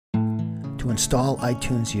To install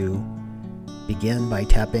iTunes U, begin by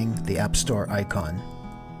tapping the App Store icon.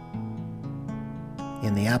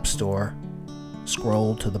 In the App Store,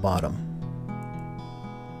 scroll to the bottom.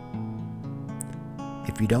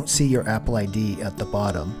 If you don't see your Apple ID at the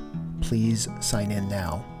bottom, please sign in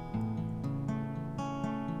now.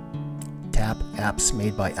 Tap Apps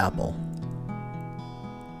Made by Apple.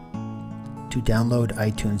 To download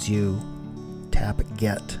iTunes U, tap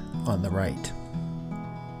Get on the right.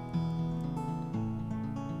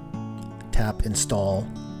 Tap Install,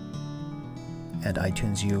 and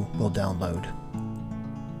iTunes U will download.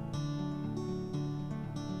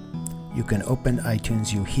 You can open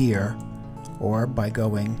iTunes U here, or by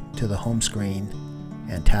going to the home screen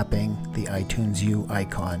and tapping the iTunes U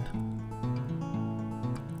icon.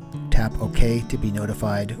 Tap OK to be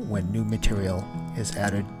notified when new material is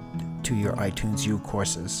added to your iTunes U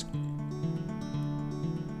courses.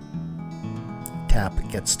 Tap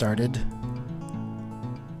Get Started.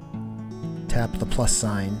 Tap the plus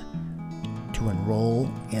sign to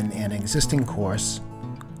enroll in an existing course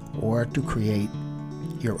or to create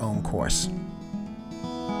your own course.